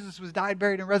when Jesus was died,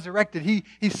 buried, and resurrected.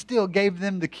 He still gave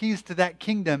them the keys to that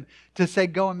kingdom to say,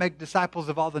 go and make disciples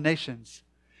of all the nations.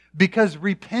 Because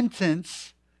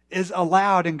repentance is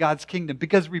allowed in God's kingdom,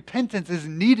 because repentance is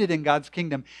needed in God's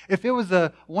kingdom. If it was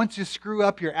a once you screw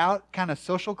up, you're out kind of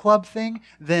social club thing,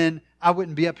 then I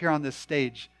wouldn't be up here on this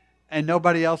stage and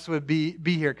nobody else would be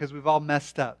here because we've all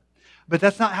messed up. But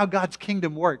that's not how God's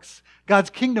kingdom works. God's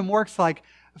kingdom works like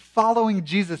following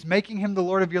Jesus, making him the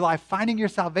Lord of your life, finding your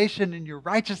salvation and your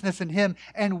righteousness in him.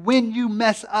 And when you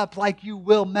mess up, like you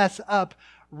will mess up,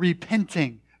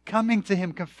 repenting, coming to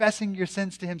him, confessing your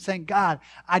sins to him, saying, God,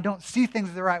 I don't see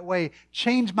things the right way.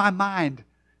 Change my mind.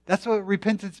 That's what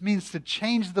repentance means, to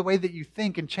change the way that you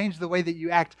think and change the way that you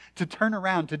act, to turn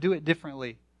around, to do it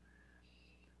differently.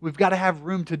 We've got to have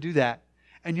room to do that.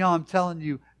 And y'all, I'm telling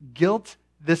you, guilt,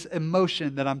 this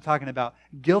emotion that I'm talking about,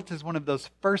 guilt is one of those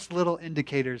first little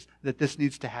indicators that this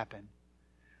needs to happen.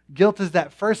 Guilt is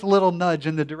that first little nudge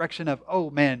in the direction of, oh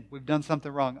man, we've done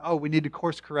something wrong. Oh, we need to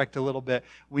course correct a little bit.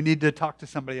 We need to talk to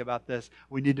somebody about this.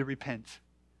 We need to repent.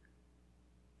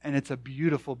 And it's a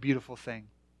beautiful, beautiful thing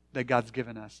that God's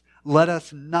given us. Let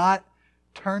us not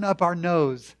turn up our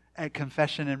nose at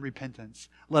confession and repentance.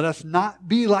 Let us not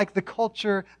be like the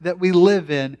culture that we live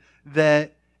in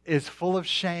that is full of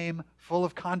shame, full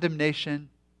of condemnation.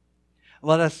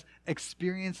 Let us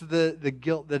experience the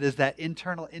guilt that is that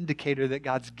internal indicator that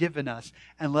God's given us,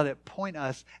 and let it point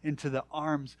us into the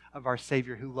arms of our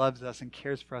Savior who loves us and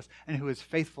cares for us and who is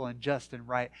faithful and just and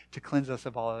right to cleanse us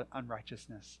of all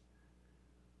unrighteousness.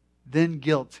 Then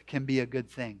guilt can be a good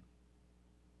thing.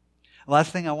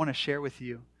 Last thing I want to share with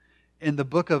you, in the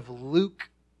book of Luke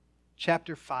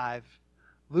chapter 5,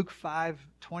 Luke 5,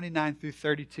 29 through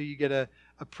 32, you get a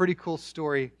pretty cool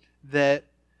story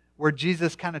where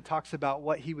Jesus kind of talks about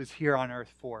what he was here on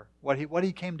earth for, what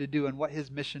he came to do and what his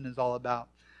mission is all about.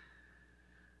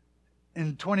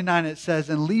 In 29 it says,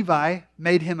 and Levi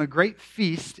made him a great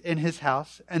feast in his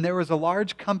house, and there was a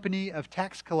large company of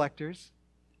tax collectors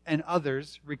and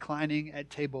others reclining at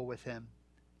table with him.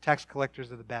 Tax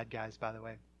collectors are the bad guys, by the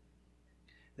way.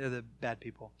 They're the bad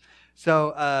people.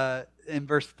 So in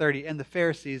verse 30, and the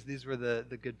Pharisees, these were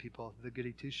the good people, the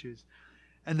goody two-shoes.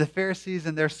 And the Pharisees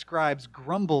and their scribes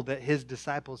grumbled at his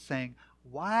disciples, saying,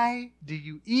 why do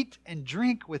you eat and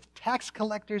drink with tax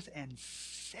collectors and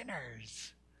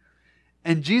sinners?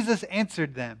 And Jesus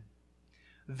answered them,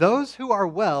 those who are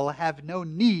well have no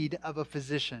need of a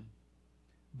physician,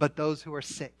 but those who are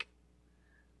sick.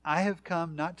 I have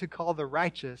come not to call the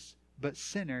righteous, but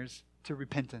sinners to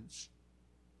repentance.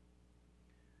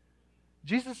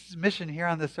 Jesus' mission here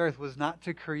on this earth was not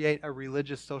to create a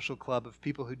religious social club of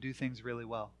people who do things really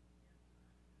well.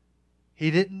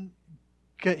 He didn't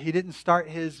start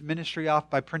his ministry off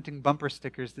by printing bumper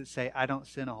stickers that say, I don't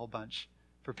sin, a whole bunch,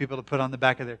 for people to put on the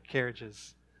back of their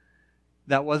carriages.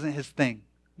 That wasn't his thing.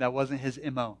 That wasn't his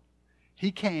MO.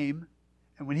 He came,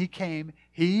 and when he came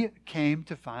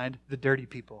to find the dirty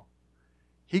people.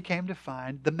 He came to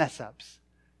find the mess-ups.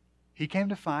 He came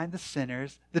to find the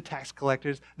sinners, the tax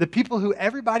collectors, the people who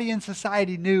everybody in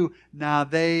society knew,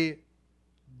 they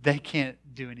can't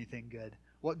do anything good.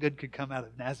 What good could come out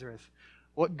of Nazareth?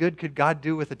 What good could God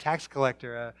do with a tax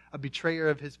collector, a betrayer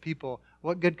of his people?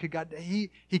 What good could God do?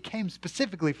 He came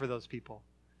specifically for those people.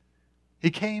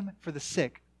 He came for the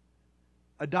sick.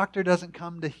 A doctor doesn't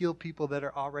come to heal people that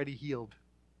are already healed,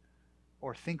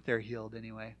 or think they're healed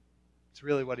anyway. It's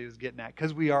really what he was getting at,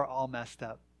 because we are all messed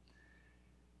up.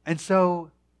 And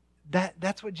so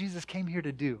that's what Jesus came here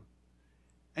to do.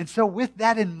 And so with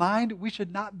that in mind, we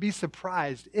should not be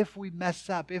surprised if we mess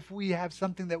up, if we have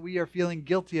something that we are feeling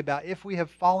guilty about, if we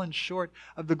have fallen short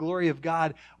of the glory of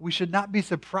God. We should not be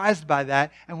surprised by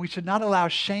that, and we should not allow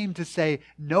shame to say,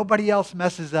 nobody else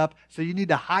messes up, so you need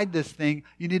to hide this thing.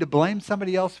 You need to blame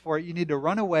somebody else for it. You need to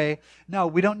run away. No,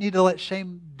 we don't need to let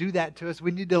shame do that to us.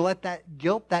 We need to let that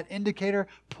guilt, that indicator,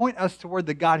 point us toward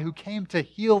the God who came to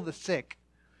heal the sick,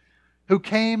 who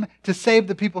came to save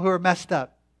the people who are messed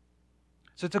up.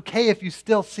 So it's okay if you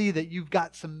still see that you've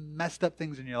got some messed up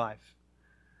things in your life.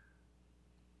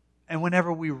 And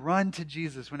whenever we run to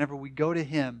Jesus, whenever we go to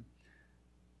him,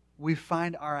 we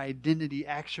find our identity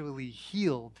actually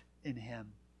healed in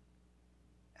him.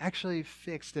 Actually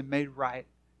fixed and made right.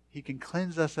 He can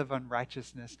cleanse us of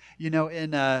unrighteousness. You know,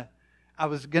 I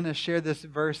was going to share this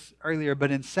verse earlier,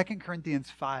 but in 2 Corinthians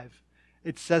 5,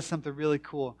 it says something really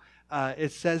cool.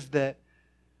 It says that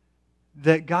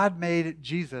God made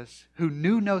Jesus, who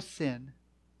knew no sin,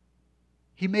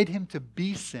 he made him to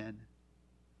be sin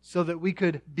so that we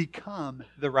could become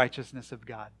the righteousness of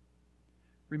God.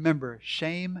 Remember,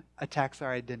 shame attacks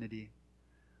our identity.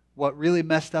 What really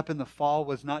messed up in the fall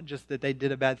was not just that they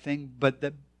did a bad thing, but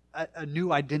that a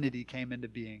new identity came into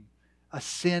being. A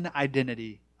sin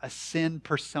identity, a sin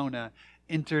persona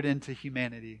entered into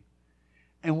humanity.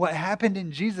 And what happened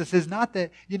in Jesus is not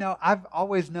that, I've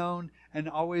always known and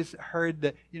always heard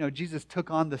that, Jesus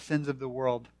took on the sins of the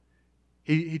world.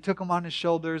 He took them on his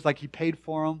shoulders, like he paid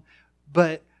for them.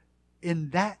 But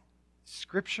in that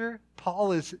scripture,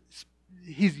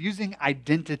 he's using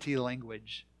identity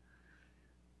language.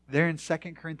 There in 2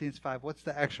 Corinthians 5, what's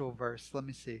the actual verse? Let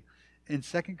me see. In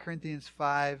 2 Corinthians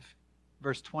 5,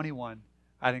 verse 21,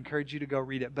 I'd encourage you to go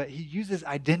read it. But he uses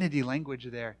identity language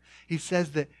there. He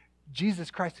says that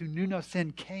Jesus Christ, who knew no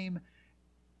sin, came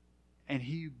and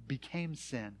he became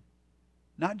sin.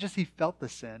 Not just he felt the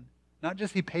sin, not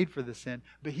just he paid for the sin,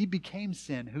 but he became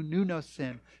sin, who knew no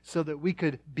sin, so that we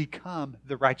could become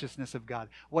the righteousness of God.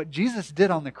 What Jesus did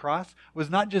on the cross was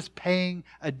not just paying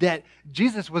a debt.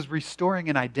 Jesus was restoring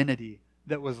an identity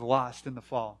that was lost in the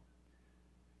fall.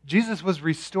 Jesus was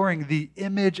restoring the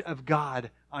image of God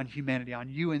on humanity, on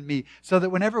you and me, so that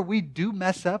whenever we do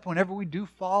mess up, whenever we do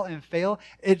fall and fail,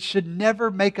 it should never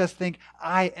make us think,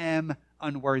 I am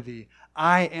unworthy.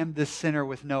 I am the sinner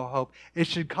with no hope. It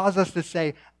should cause us to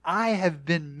say, I have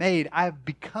been made. I have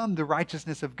become the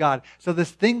righteousness of God. So this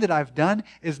thing that I've done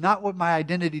is not what my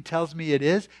identity tells me it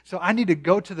is. So I need to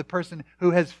go to the person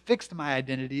who has fixed my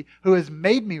identity, who has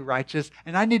made me righteous,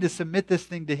 and I need to submit this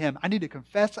thing to him. I need to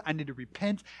confess, I need to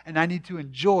repent, and I need to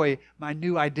enjoy my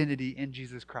new identity in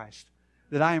Jesus Christ,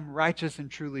 that I am righteous and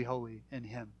truly holy in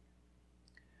him.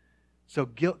 So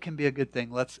guilt can be a good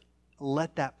thing. Let's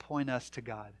let that point us to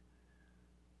God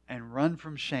and run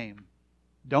from shame.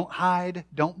 Don't hide.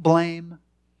 Don't blame.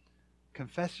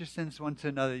 Confess your sins one to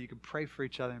another. You can pray for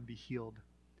each other and be healed.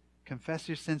 Confess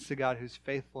your sins to God, who's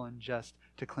faithful and just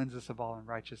to cleanse us of all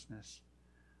unrighteousness.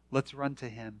 Let's run to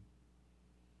him.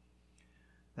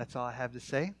 That's all I have to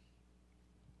say.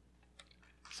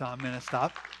 So I'm going to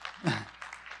stop.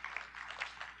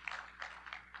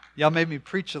 Y'all made me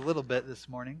preach a little bit this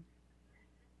morning.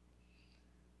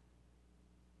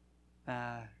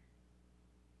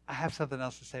 I have something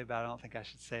else to say about it. I don't think I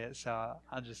should say it, so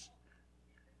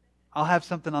I'll have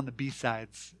something on the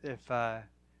B-sides.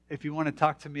 If you want to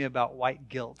talk to me about white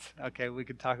guilt, okay, we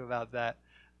could talk about that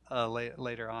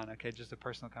later on, okay, just a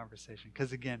personal conversation.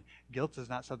 Because again, guilt is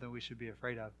not something we should be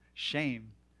afraid of.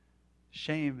 Shame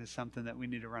is something that we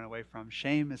need to run away from.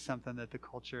 Shame is something that the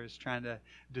culture is trying to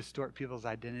distort people's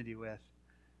identity with.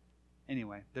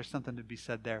 Anyway, there's something to be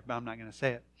said there, but I'm not going to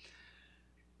say it.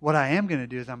 What I am going to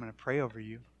do is I'm going to pray over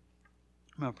you.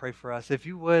 I'm going to pray for us. If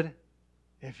you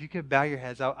could bow your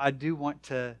heads, I do want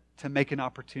to make an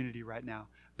opportunity right now.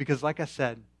 Because like I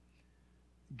said,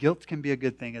 guilt can be a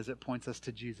good thing as it points us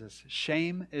to Jesus.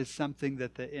 Shame is something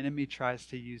that the enemy tries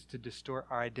to use to distort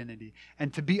our identity.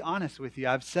 And to be honest with you,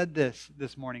 I've said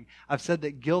this morning. I've said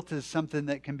that guilt is something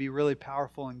that can be really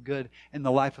powerful and good in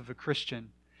the life of a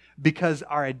Christian, because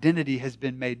our identity has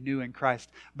been made new in Christ.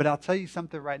 But I'll tell you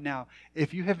something right now.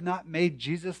 If you have not made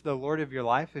Jesus the Lord of your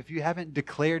life, if you haven't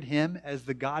declared him as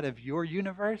the God of your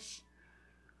universe,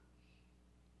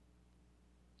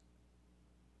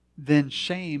 then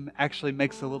shame actually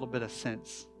makes a little bit of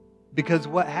sense. Because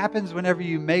what happens whenever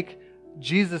you make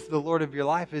Jesus the Lord of your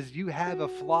life is you have a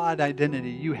flawed identity.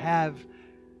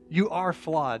 You are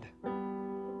flawed.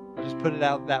 I'll just put it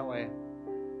out that way.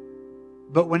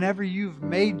 But whenever you've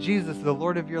made Jesus the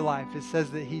Lord of your life, it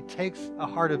says that he takes a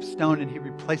heart of stone and he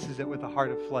replaces it with a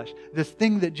heart of flesh. This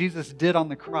thing that Jesus did on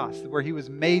the cross, where he was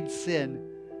made sin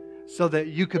so that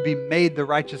you could be made the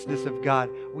righteousness of God.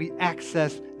 We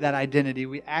access that identity.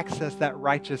 We access that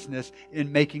righteousness in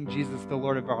making Jesus the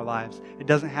Lord of our lives. It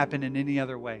doesn't happen in any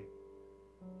other way.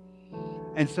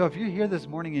 And so if you're here this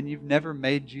morning and you've never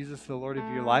made Jesus the Lord of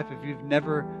your life, if you've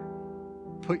never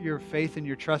put your faith and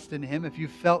your trust in him, if you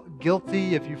felt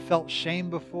guilty, if you felt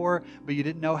shame before, but you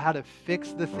didn't know how to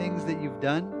fix the things that you've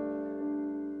done,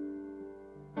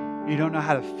 you don't know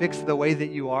how to fix the way that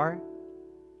you are,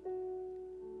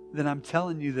 then I'm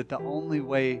telling you that the only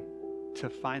way to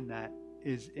find that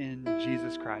is in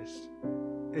Jesus Christ.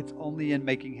 It's only in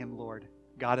making him Lord,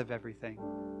 God of everything.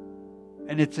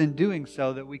 And it's in doing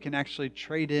so that we can actually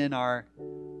trade in our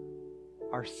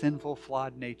sinful,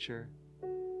 flawed nature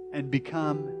and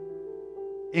become,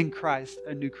 in Christ,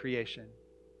 a new creation.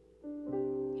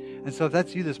 And so if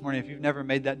that's you this morning, if you've never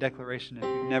made that declaration, if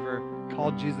you've never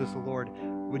called Jesus the Lord,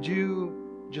 would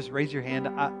you just raise your hand?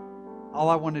 All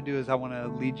I want to do is I want to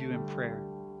lead you in prayer.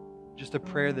 Just a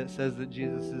prayer that says that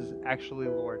Jesus is actually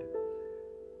Lord.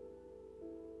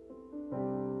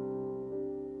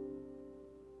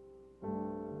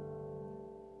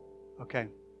 Okay.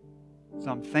 So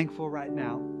I'm thankful right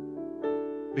now,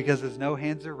 because as no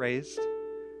hands are raised,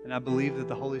 and I believe that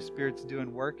the Holy Spirit's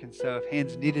doing work, and so if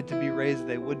hands needed to be raised,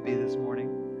 they would be this morning,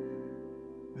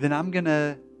 then I'm going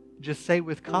to just say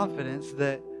with confidence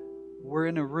that we're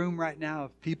in a room right now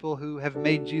of people who have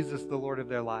made Jesus the Lord of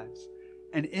their lives.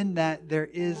 And in that, there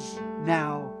is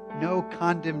now no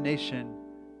condemnation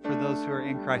for those who are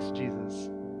in Christ Jesus.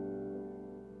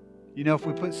 You know, if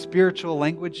we put spiritual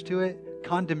language to it,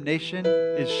 condemnation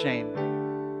is shame.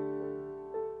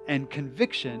 And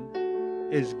conviction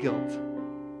is guilt.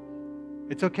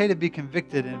 It's okay to be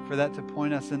convicted and for that to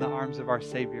point us in the arms of our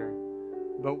Savior.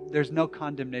 But there's no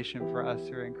condemnation for us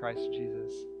who are in Christ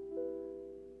Jesus.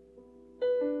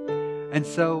 And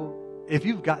so, if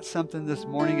you've got something this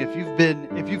morning,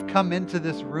 if you've come into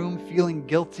this room feeling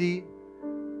guilty,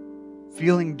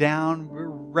 feeling down,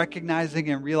 recognizing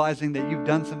and realizing that you've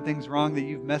done some things wrong, that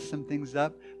you've messed some things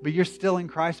up, but you're still in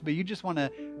Christ, but you just want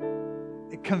to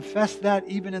confess that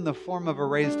even in the form of a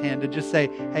raised hand, to just say,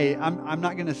 hey, I'm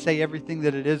not going to say everything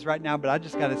that it is right now, but I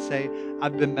just got to say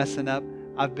I've been messing up,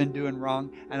 I've been doing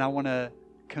wrong, and I want to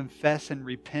confess and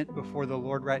repent before the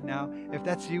Lord right now. If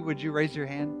that's you, would you raise your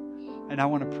hand? And I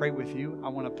want to pray with you. I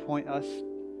want to point us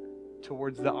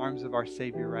towards the arms of our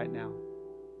Savior right now.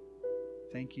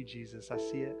 Thank you, Jesus. I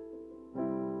see it.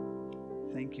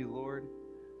 Thank you, Lord.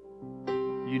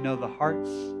 You know the hearts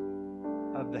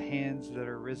of the hands that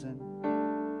are risen.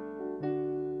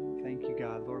 Thank you,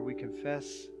 God. Lord, we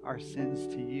confess our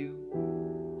sins to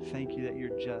you. Thank you that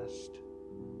you're just.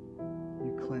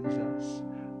 You cleanse us.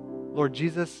 Lord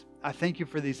Jesus, I thank you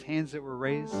for these hands that were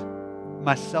raised,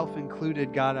 myself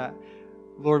included, God.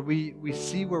 Lord, we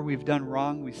see where we've done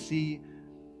wrong. We see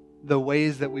the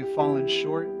ways that we've fallen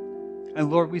short. And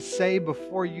Lord, we say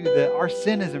before you that our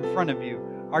sin is in front of you.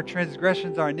 Our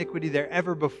transgressions, our iniquity, they're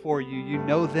ever before you. You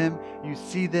know them, you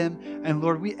see them. And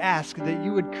Lord, we ask that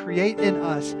you would create in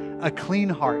us a clean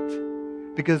heart,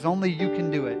 because only you can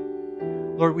do it.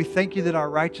 Lord, we thank you that our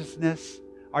righteousness,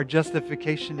 our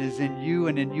justification is in you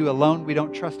and in you alone. We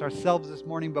don't trust ourselves this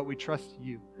morning, but we trust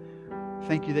you.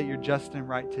 Thank you that you're just and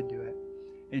right to do it.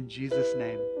 In Jesus'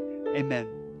 name, amen.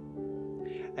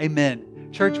 Amen.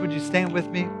 Church, would you stand with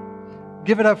me?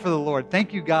 Give it up for the Lord.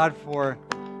 Thank you, God, for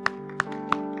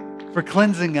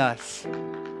cleansing us.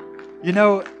 You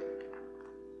know,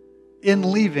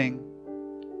 in leaving,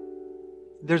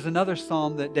 there's another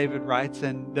psalm that David writes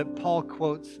and that Paul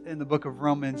quotes in the book of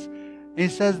Romans. And he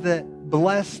says that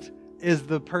blessed is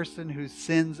the person whose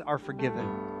sins are forgiven.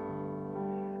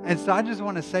 And so I just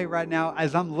want to say right now,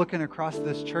 as I'm looking across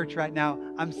this church right now,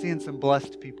 I'm seeing some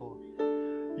blessed people.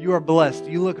 You are blessed.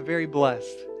 You look very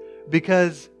blessed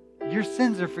because your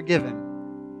sins are forgiven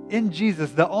in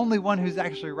Jesus, the only one who's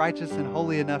actually righteous and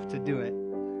holy enough to do it.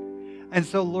 And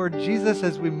so, Lord Jesus,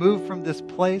 as we move from this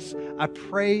place, I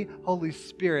pray, Holy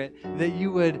Spirit, that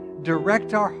you would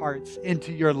direct our hearts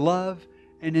into your love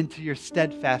and into your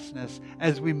steadfastness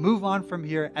as we move on from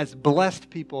here as blessed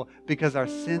people because our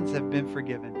sins have been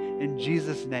forgiven. In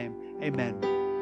Jesus' name, amen.